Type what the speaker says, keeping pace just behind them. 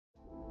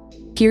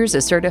Here's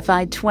a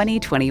certified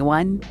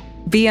 2021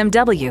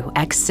 BMW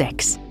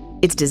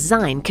X6. Its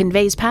design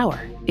conveys power.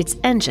 Its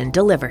engine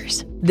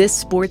delivers. This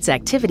sports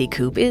activity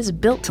coupe is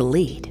built to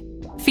lead.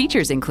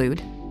 Features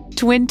include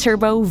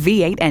twin-turbo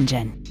V8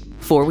 engine,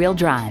 four-wheel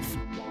drive,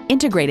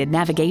 integrated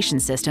navigation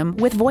system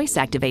with voice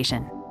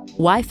activation,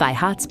 Wi-Fi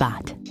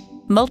hotspot,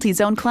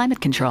 multi-zone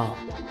climate control,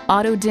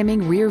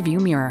 auto-dimming rear-view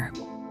mirror,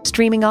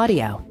 streaming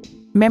audio,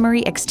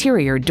 memory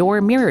exterior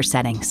door mirror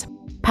settings,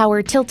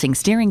 power tilting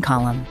steering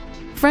column,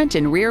 front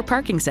and rear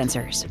parking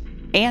sensors,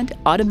 and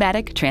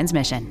automatic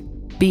transmission.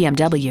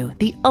 BMW,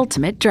 the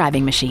ultimate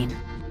driving machine.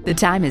 The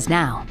time is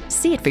now.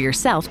 See it for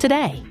yourself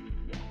today.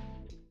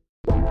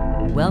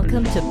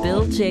 Welcome to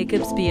Bill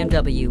Jacobs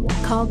BMW.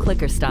 Call,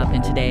 click, or stop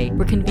in today.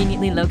 We're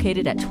conveniently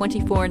located at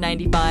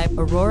 2495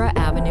 Aurora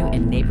Avenue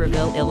in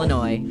Naperville,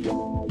 Illinois.